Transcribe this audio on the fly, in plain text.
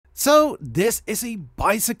So this is a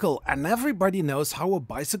bicycle and everybody knows how a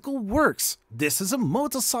bicycle works. This is a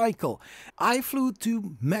motorcycle. I flew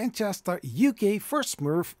to Manchester, UK for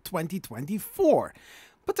SMRRF 2024.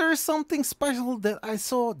 But there is something special that I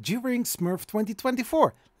saw during SMRRF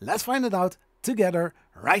 2024. Let's find it out together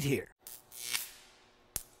right here.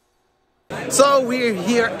 So we're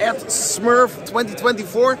here at SMRRF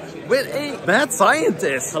 2024 with a mad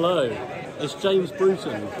scientist. Hello, it's James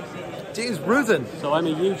Bruton. James Bruton. So I'm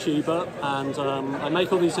a YouTuber and I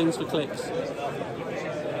make all these things for clicks.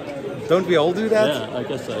 Don't we all do that? Yeah, I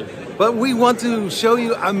guess so. But we want to show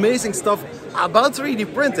you amazing stuff about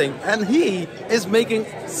 3D printing, and he is making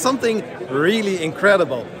something really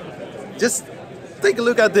incredible. Just take a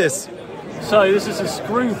look at this. So this is a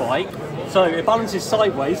screw bike. So it balances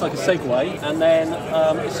sideways like a Segway, and then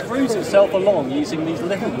it screws itself along using these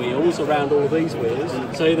little wheels around all these wheels.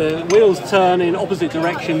 So the wheels turn in opposite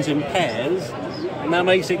directions in pairs, and that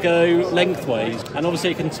makes it go lengthways. And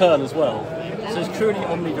obviously it can turn as well. So it's truly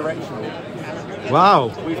omnidirectional.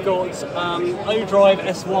 Wow. We've got O-Drive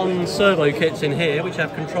S1 servo kits in here, which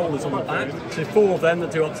have controllers on the back. So 4 of them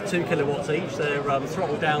that do up to 2 kilowatts each. They're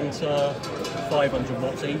throttled down to 500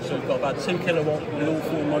 watts each. So we've got about 2 kilowatt with all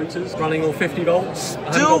 4 motors running all 50 volts. I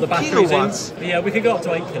haven't got the batteries kilowatts? In. Yeah, we can go up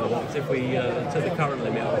to 8 kilowatts if we turn the current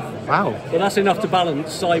limit off. Wow. But that's enough to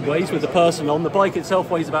balance sideways with the person on. The bike itself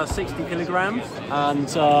weighs about 60 kilograms. And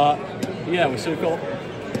yeah, so we've got...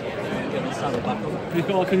 We've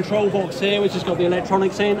got a control box here which has got the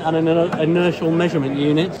electronics in and an inertial measurement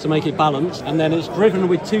unit to make it balance, and then it's driven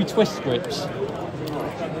with 2 twist grips.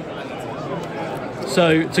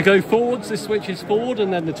 So to go forwards, this switch is forward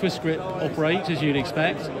and then the twist grip operates as you'd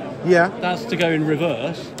expect. Yeah. That's to go in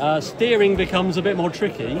reverse. Steering becomes a bit more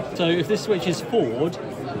tricky. So if this switch is forward,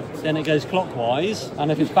 then it goes clockwise,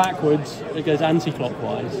 and if it's backwards, it goes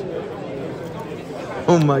anti-clockwise.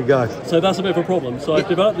 Oh my god. So that's a bit of a problem. So I've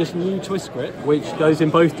developed this new twist grip which goes in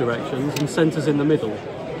both directions and centres in the middle.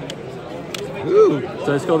 Ooh.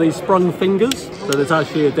 So it's got these sprung fingers, so there's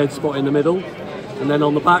actually a dead spot in the middle. And then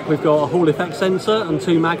on the back we've got a Hall effect sensor and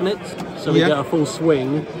 2 magnets, so we get a full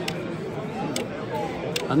swing.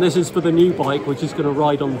 And this is for the new bike, which is going to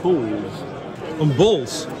ride on balls. On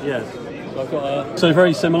balls? Yes. So I've got so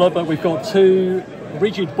very similar, but we've got 2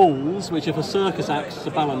 rigid balls, which if a circus acts to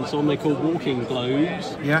balance on, they're called walking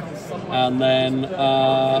globes. Yeah. And then,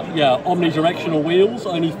 yeah, omnidirectional wheels,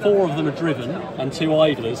 only 4 of them are driven, and 2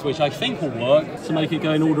 idlers, which I think will work to make it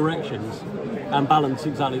go in all directions and balance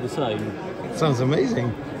exactly the same. Sounds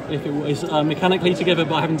amazing. If it is mechanically together,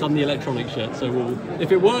 but I haven't done the electronics yet, so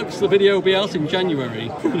if it works, the video will be out in January.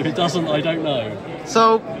 If it doesn't, I don't know.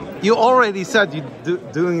 So, you already said you're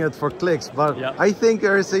doing it for clicks, but yep. I think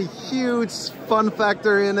there is a huge fun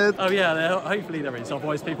factor in it. Oh yeah, hopefully there is,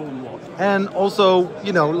 otherwise people wouldn't watch. And also,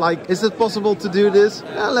 you know, like, is it possible to do this?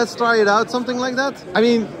 Yeah, let's try it out, something like that. I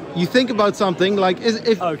mean, you think about something like, is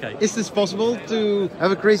this possible to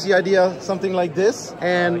have a crazy idea, something like this?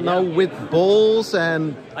 And now with balls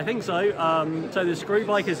and... I think so. So the screw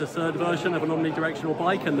bike is a 3rd version of an omnidirectional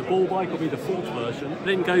bike, and the ball bike will be the 4th version. It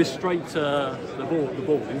didn't go straight to the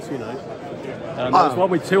balls, you know. There's one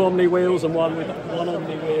with 2 omni wheels and one with 1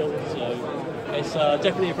 omni wheel, so it's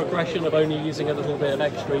definitely a progression of only using a little bit of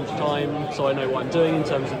extra each time, so I know what I'm doing in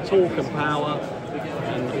terms of torque and power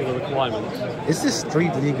and all the requirements. Is this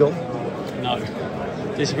street legal? No,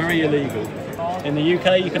 it's very illegal. In the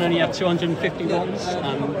UK, you can only have 250 watts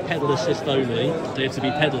and pedal assist only, so you have to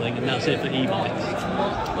be pedalling, and that's it for e-bikes.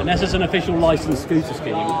 Unless it's an official licensed scooter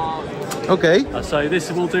scheme. Okay. So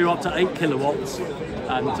this will do up to 8 kilowatts,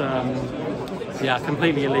 and yeah,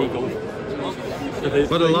 completely illegal. So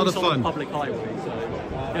but a lot of fun. Public highway, so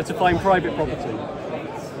you have to find private property.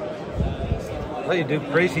 Well, you do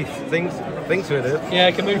crazy things with it. Yeah,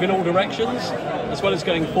 it can move in all directions, as well as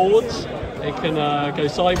going forwards. It can go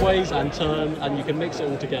sideways and turn, and you can mix it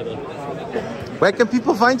all together. Where can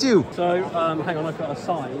people find you? So, hang on, I've got a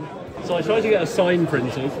sign. So I tried to get a sign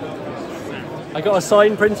printed. I got a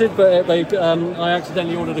sign printed, but I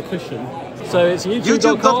accidentally ordered a cushion. So it's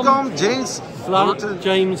youtube.com James Bruton.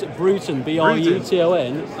 James Bruton,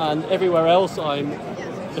 B-R-U-T-O-N, and everywhere else I'm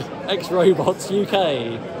X-Robots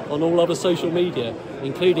UK on all other social media,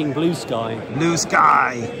 including Blue Sky. Blue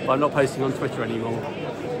Sky! But I'm not posting on Twitter anymore.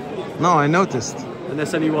 No, I noticed.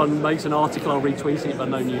 Unless anyone makes an article, I'll retweet it, but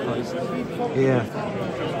no new posts.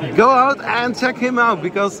 Yeah. Go out and check him out,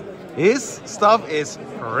 because his stuff is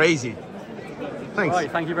crazy. Thanks.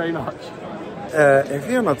 Right, thank you very much. If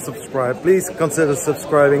you're not subscribed, please consider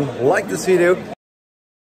subscribing, like this video,